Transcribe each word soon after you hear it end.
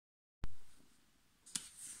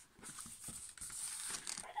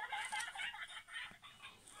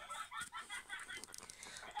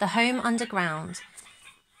The home underground.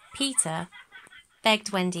 Peter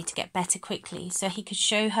begged Wendy to get better quickly so he could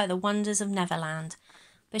show her the wonders of Neverland,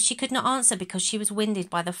 but she could not answer because she was winded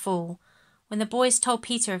by the fall. When the boys told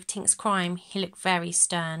Peter of Tink's crime, he looked very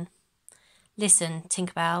stern. "Listen,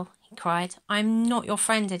 Tinker Bell," he cried, "I'm not your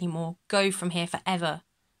friend any more. Go from here forever."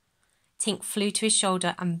 Tink flew to his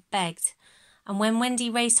shoulder and begged, and when Wendy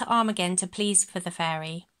raised her arm again to please for the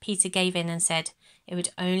fairy, Peter gave in and said it would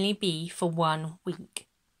only be for 1 week.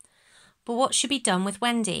 "But what should be done with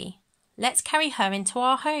Wendy?" "Let's carry her into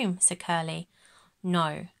our home," said Curly.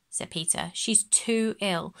 "No," said Peter, "she's too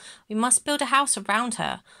ill. We must build a house around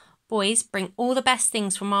her. Boys, bring all the best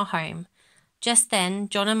things from our home." Just then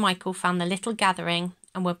John and Michael found the little gathering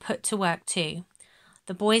and were put to work too.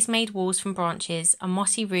 The boys made walls from branches, a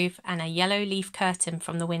mossy roof and a yellow leaf curtain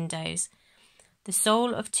from the windows. The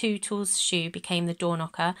sole of Tootle's shoe became the door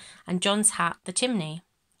knocker and John's hat the chimney.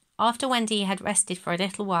 After Wendy had rested for a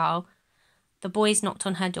little while, the boys knocked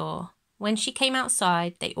on her door. When she came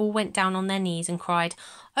outside, they all went down on their knees and cried,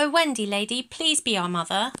 "Oh, Wendy, lady, please be our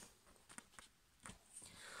mother."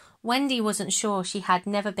 Wendy wasn't sure, she had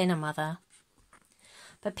never been a mother.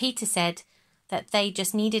 But Peter said that they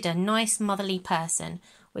just needed a nice motherly person,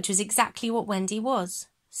 which was exactly what Wendy was,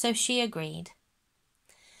 so she agreed.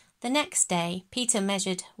 The next day, Peter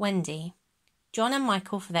measured Wendy, John and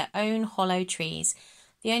Michael for their own hollow trees,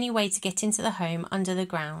 the only way to get into the home under the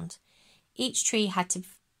ground. Each tree had to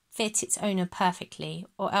fit its owner perfectly,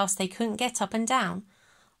 or else they couldn't get up and down.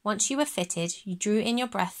 Once you were fitted, you drew in your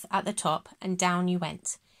breath at the top and down you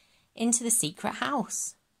went, into the secret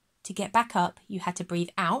house. To get back up, you had to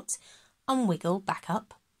breathe out and wiggle back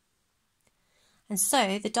up. And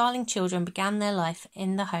so the darling children began their life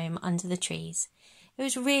in the home under the trees. It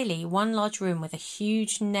was really one large room with a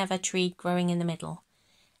huge never tree growing in the middle.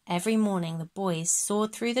 Every morning the boys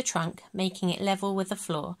sawed through the trunk, making it level with the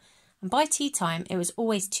floor, and by tea time it was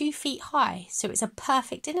always 2 feet high, so it was a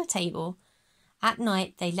perfect dinner table. At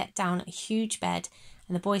night they let down a huge bed,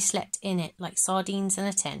 and the boys slept in it like sardines in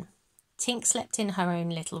a tin. Tink slept in her own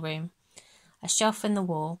little room, a shelf in the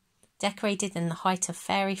wall, decorated in the height of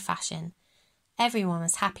fairy fashion. Everyone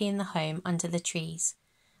was happy in the home under the trees.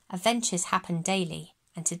 Adventures happened daily,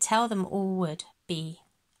 and to tell them all would be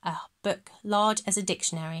a book large as a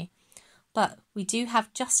dictionary. But we do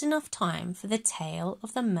have just enough time for the tale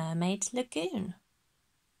of the Mermaid Lagoon.